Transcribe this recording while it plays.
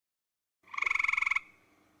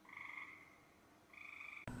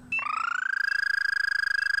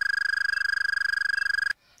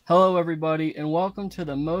Hello everybody, and welcome to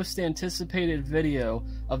the most anticipated video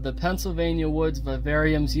of the Pennsylvania Woods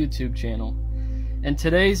Vivarium's YouTube channel. In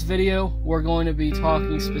today's video, we're going to be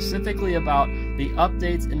talking specifically about the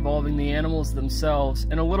updates involving the animals themselves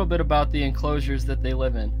and a little bit about the enclosures that they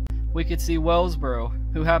live in. We could see Wellsboro,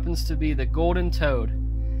 who happens to be the golden toad.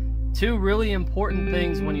 Two really important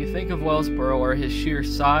things when you think of Wellsboro are his sheer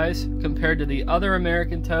size compared to the other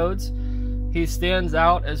American toads. He stands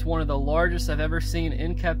out as one of the largest I've ever seen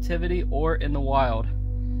in captivity or in the wild.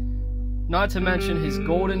 Not to mention his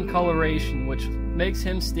golden coloration, which makes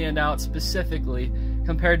him stand out specifically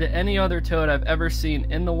compared to any other toad I've ever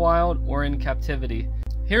seen in the wild or in captivity.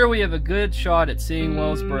 Here we have a good shot at seeing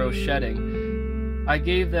Wellsboro shedding. I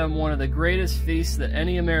gave them one of the greatest feasts that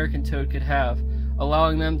any American toad could have,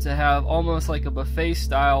 allowing them to have almost like a buffet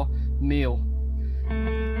style meal.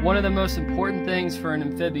 One of the most important things for an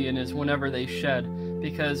amphibian is whenever they shed,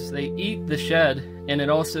 because they eat the shed and it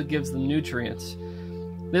also gives them nutrients.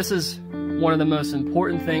 This is one of the most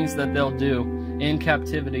important things that they'll do in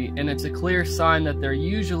captivity, and it's a clear sign that they're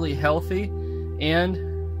usually healthy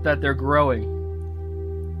and that they're growing.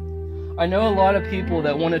 I know a lot of people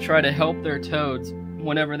that want to try to help their toads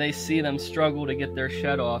whenever they see them struggle to get their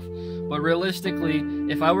shed off, but realistically,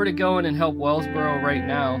 if I were to go in and help Wellsboro right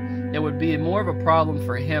now, it would be more of a problem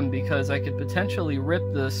for him because I could potentially rip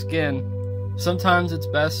the skin. Sometimes it's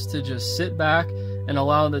best to just sit back and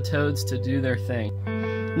allow the toads to do their thing.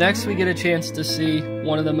 Next, we get a chance to see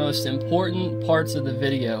one of the most important parts of the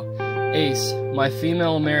video, Ace, my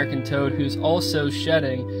female American toad who's also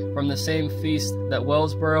shedding from the same feast that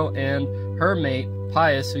Wellsboro and her mate,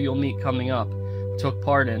 Pious, who you'll meet coming up, took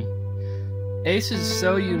part in. Ace is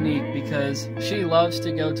so unique because she loves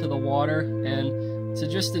to go to the water and to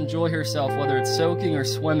just enjoy herself, whether it's soaking or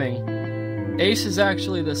swimming. Ace is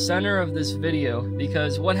actually the center of this video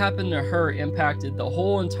because what happened to her impacted the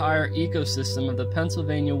whole entire ecosystem of the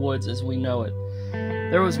Pennsylvania woods as we know it.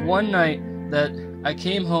 There was one night that I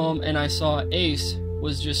came home and I saw Ace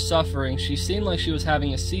was just suffering. She seemed like she was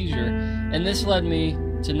having a seizure, and this led me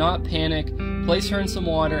to not panic, place her in some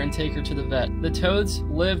water, and take her to the vet. The toads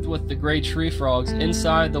lived with the gray tree frogs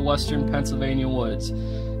inside the western Pennsylvania woods.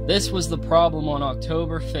 This was the problem on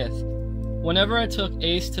October 5th. Whenever I took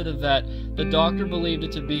Ace to the vet, the doctor believed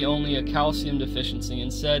it to be only a calcium deficiency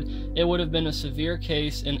and said it would have been a severe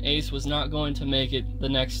case and Ace was not going to make it the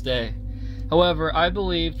next day. However, I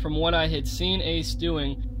believed from what I had seen Ace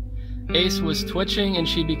doing, Ace was twitching and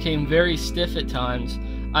she became very stiff at times.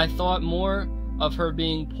 I thought more of her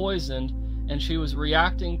being poisoned and she was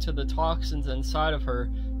reacting to the toxins inside of her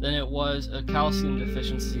than it was a calcium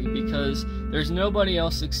deficiency, because there's nobody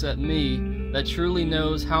else except me that truly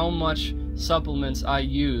knows how much supplements I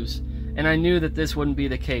use, and I knew that this wouldn't be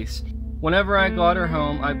the case. Whenever I got her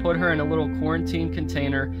home, I put her in a little quarantine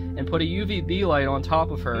container and put a UVB light on top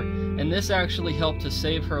of her, and this actually helped to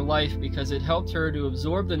save her life because it helped her to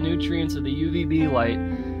absorb the nutrients of the UVB light,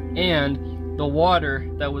 and the water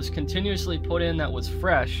that was continuously put in that was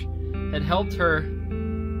fresh had helped her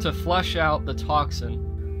to flush out the toxin.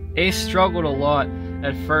 Ace struggled a lot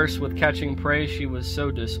at first with catching prey. She was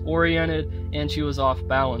so disoriented and she was off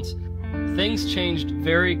balance. Things changed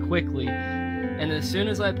very quickly, and as soon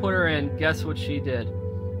as I put her in, guess what she did?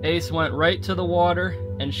 Ace went right to the water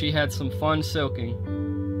and she had some fun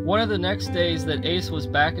soaking. One of the next days that Ace was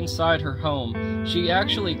back inside her home, she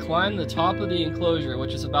actually climbed the top of the enclosure,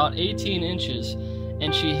 which is about 18 inches,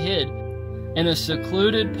 and she hid in a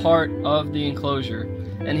secluded part of the enclosure.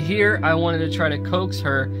 And here I wanted to try to coax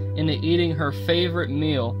her into eating her favorite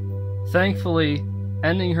meal. Thankfully,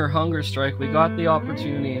 ending her hunger strike, we got the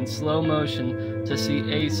opportunity in slow motion to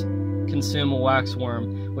see Ace consume a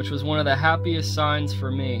waxworm, which was one of the happiest signs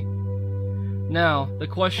for me. Now, the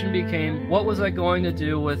question became, what was I going to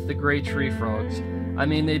do with the gray tree frogs? I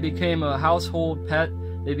mean, they became a household pet,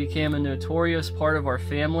 they became a notorious part of our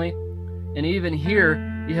family, and even here,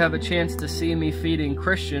 you have a chance to see me feeding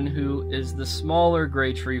Christian, who is the smaller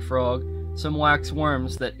gray tree frog, some wax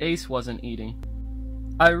worms that Ace wasn't eating.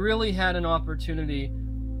 I really had an opportunity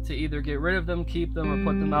to either get rid of them, keep them, or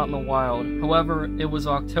put them out in the wild. However, it was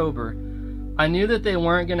October. I knew that they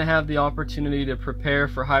weren't going to have the opportunity to prepare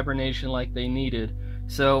for hibernation like they needed,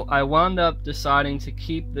 so I wound up deciding to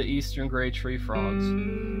keep the eastern gray tree frogs.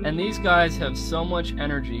 And these guys have so much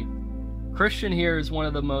energy. Christian here is one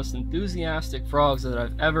of the most enthusiastic frogs that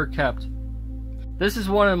I've ever kept. This is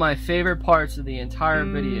one of my favorite parts of the entire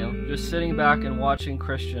video, just sitting back and watching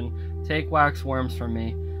Christian take wax worms from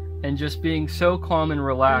me, and just being so calm and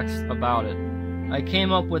relaxed about it. I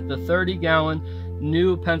came up with the 30-gallon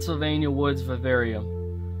new Pennsylvania Woods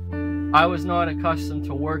Vivarium. I was not accustomed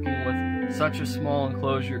to working with such a small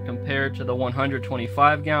enclosure compared to the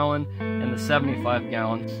 125 gallon and the 75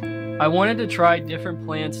 gallon. I wanted to try different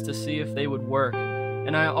plants to see if they would work,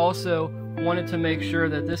 and I also wanted to make sure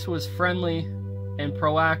that this was friendly and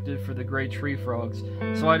proactive for the gray tree frogs.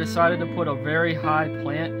 So I decided to put a very high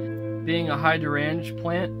plant, being a hydrangea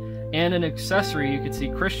plant, and an accessory you could see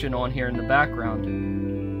Christian on here in the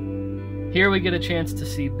background. Here we get a chance to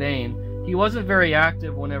see Bane. He wasn't very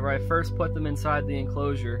active whenever I first put them inside the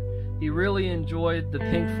enclosure. He really enjoyed the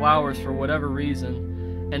pink flowers for whatever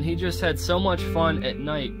reason, and he just had so much fun at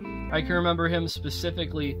night. I can remember him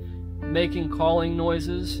specifically making calling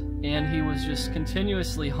noises, and he was just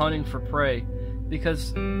continuously hunting for prey.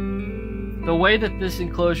 Because the way that this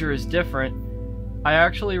enclosure is different, I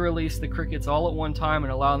actually release the crickets all at one time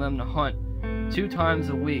and allow them to hunt 2 times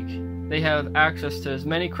a week. They have access to as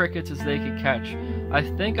many crickets as they could catch. I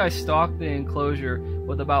think I stocked the enclosure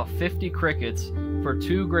with about 50 crickets for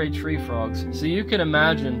 2 gray tree frogs, so you can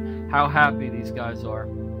imagine how happy these guys are.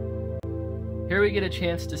 Here we get a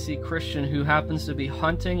chance to see Christian, who happens to be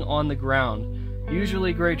hunting on the ground.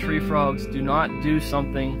 Usually gray tree frogs do not do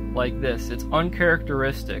something like this. It's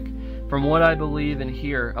uncharacteristic from what I believe and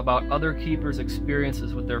hear about other keepers'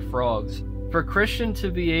 experiences with their frogs. For Christian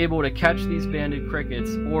to be able to catch these banded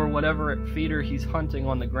crickets, or whatever feeder he's hunting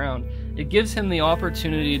on the ground, it gives him the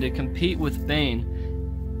opportunity to compete with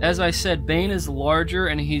Bane. As I said, Bane is larger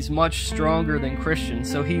and he's much stronger than Christian,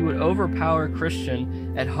 so he would overpower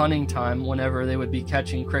Christian at hunting time whenever they would be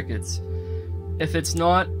catching crickets. If it's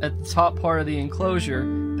not at the top part of the enclosure,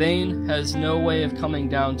 Bane has no way of coming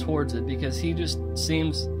down towards it because he just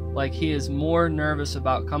seems like he is more nervous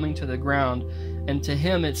about coming to the ground, and to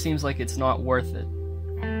him it seems like it's not worth it.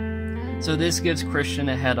 So this gives Christian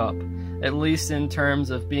a head up, at least in terms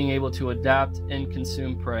of being able to adapt and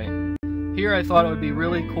consume prey. Here I thought it would be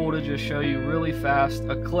really cool to just show you really fast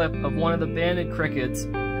a clip of one of the banded crickets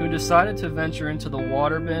who decided to venture into the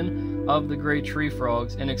water bin of the gray tree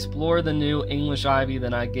frogs and explore the new English ivy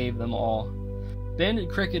that I gave them all. Banded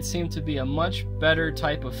crickets seem to be a much better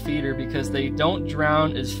type of feeder because they don't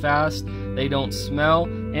drown as fast, they don't smell,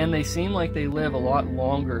 and they seem like they live a lot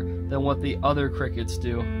longer than what the other crickets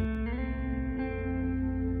do.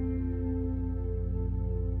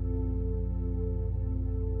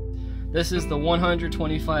 This is the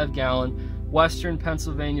 125 gallon Western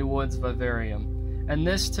Pennsylvania Woods Vivarium. And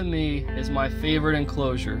this to me is my favorite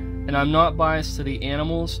enclosure. And I'm not biased to the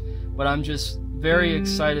animals, but I'm just very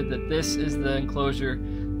excited that this is the enclosure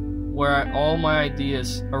where all my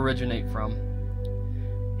ideas originate from.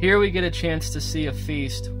 Here we get a chance to see a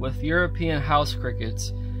feast with European house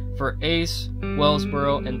crickets for Ace,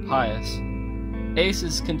 Wellsboro, and Pious. Ace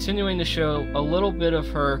is continuing to show a little bit of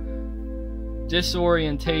her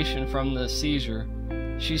disorientation from the seizure.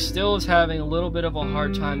 She still is having a little bit of a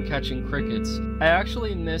hard time catching crickets. I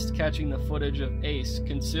actually missed catching the footage of Ace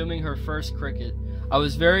consuming her first cricket. I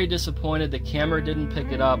was very disappointed the camera didn't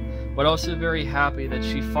pick it up, but also very happy that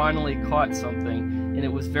she finally caught something, and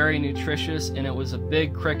it was very nutritious and it was a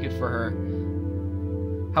big cricket for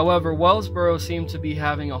her. However, Wellsboro seemed to be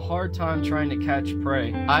having a hard time trying to catch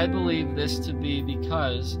prey. I believe this to be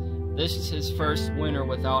because this is his first winter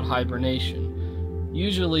without hibernation.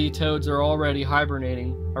 Usually toads are already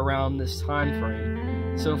hibernating around this time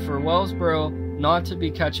frame. So for Wellsboro not to be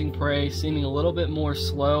catching prey, seeming a little bit more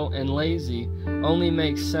slow and lazy, only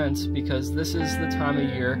makes sense because this is the time of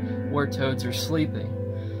year where toads are sleeping.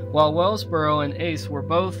 While Wellsboro and Ace were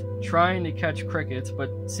both trying to catch crickets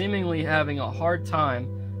but seemingly having a hard time,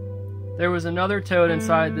 there was another toad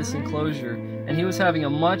inside this enclosure, and he was having a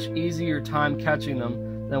much easier time catching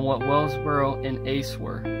them than what Wellsboro and Ace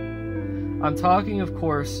were. I'm talking, of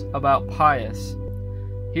course, about Pious.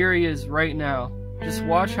 Here he is right now. Just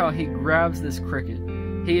watch how he grabs this cricket.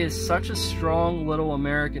 He is such a strong little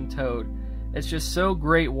American toad. It's just so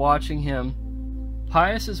great watching him.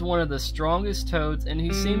 Pious is one of the strongest toads, and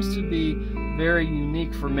he seems to be very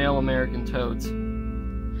unique for male American toads.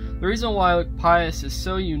 The reason why Pious is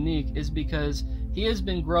so unique is because he has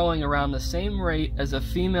been growing around the same rate as a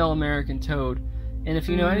female American toad, and if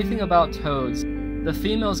you know anything about toads, the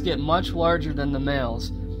females get much larger than the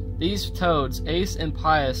males. These toads, Ace and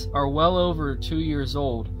Pious, are well over 2 years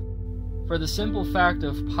old. For the simple fact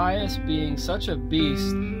of Pious being such a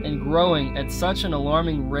beast and growing at such an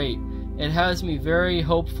alarming rate, it has me very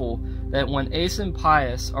hopeful that when Ace and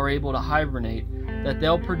Pious are able to hibernate, that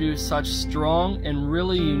they'll produce such strong and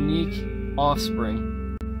really unique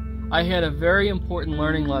offspring. I had a very important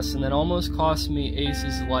learning lesson that almost cost me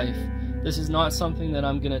Ace's life. This is not something that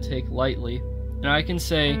I'm going to take lightly. And I can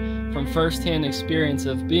say from first-hand experience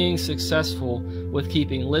of being successful with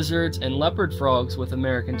keeping lizards and leopard frogs with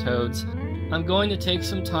American toads, I'm going to take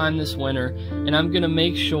some time this winter, and I'm going to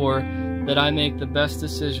make sure that I make the best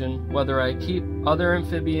decision whether I keep other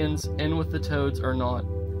amphibians in with the toads or not.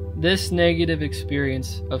 This negative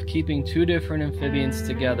experience of keeping two different amphibians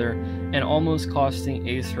together and almost costing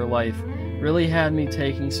Ace her life really had me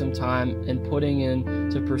taking some time and putting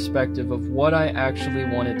into perspective of what I actually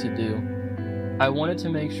wanted to do. I wanted to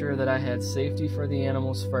make sure that I had safety for the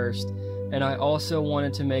animals first, and I also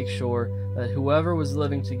wanted to make sure that whoever was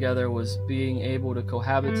living together was being able to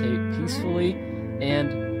cohabitate peacefully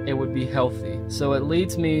and it would be healthy. So it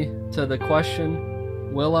leads me to the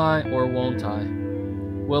question, will I or won't I?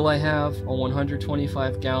 Will I have a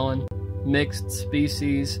 125-gallon mixed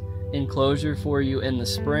species enclosure for you in the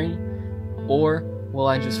spring, or will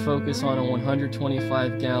I just focus on a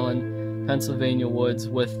 125-gallon Pennsylvania woods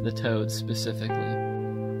with the toads specifically?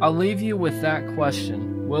 I'll leave you with that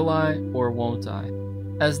question, will I or won't I?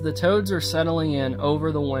 As the toads are settling in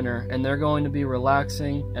over the winter and they're going to be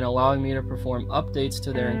relaxing and allowing me to perform updates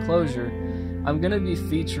to their enclosure, I'm going to be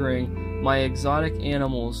featuring my exotic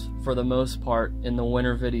animals for the most part in the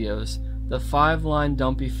winter videos. The 5-line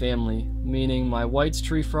dumpy family, meaning my White's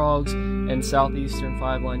tree frogs and southeastern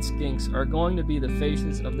 5-line skinks, are going to be the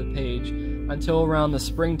faces of the page until around the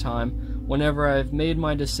springtime, whenever I've made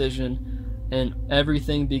my decision and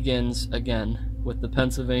everything begins again with the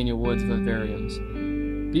Pennsylvania woods vivariums.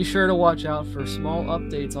 Be sure to watch out for small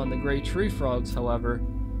updates on the gray tree frogs, however,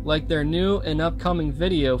 like their new and upcoming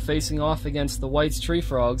video facing off against the White's tree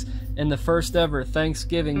frogs in the first ever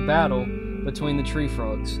Thanksgiving battle between the tree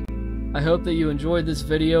frogs. I hope that you enjoyed this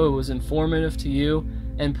video, it was informative to you,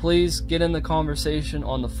 and please get in the conversation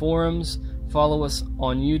on the forums, follow us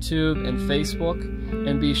on YouTube and Facebook,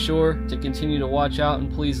 and be sure to continue to watch out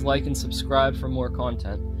and please like and subscribe for more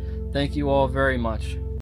content. Thank you all very much.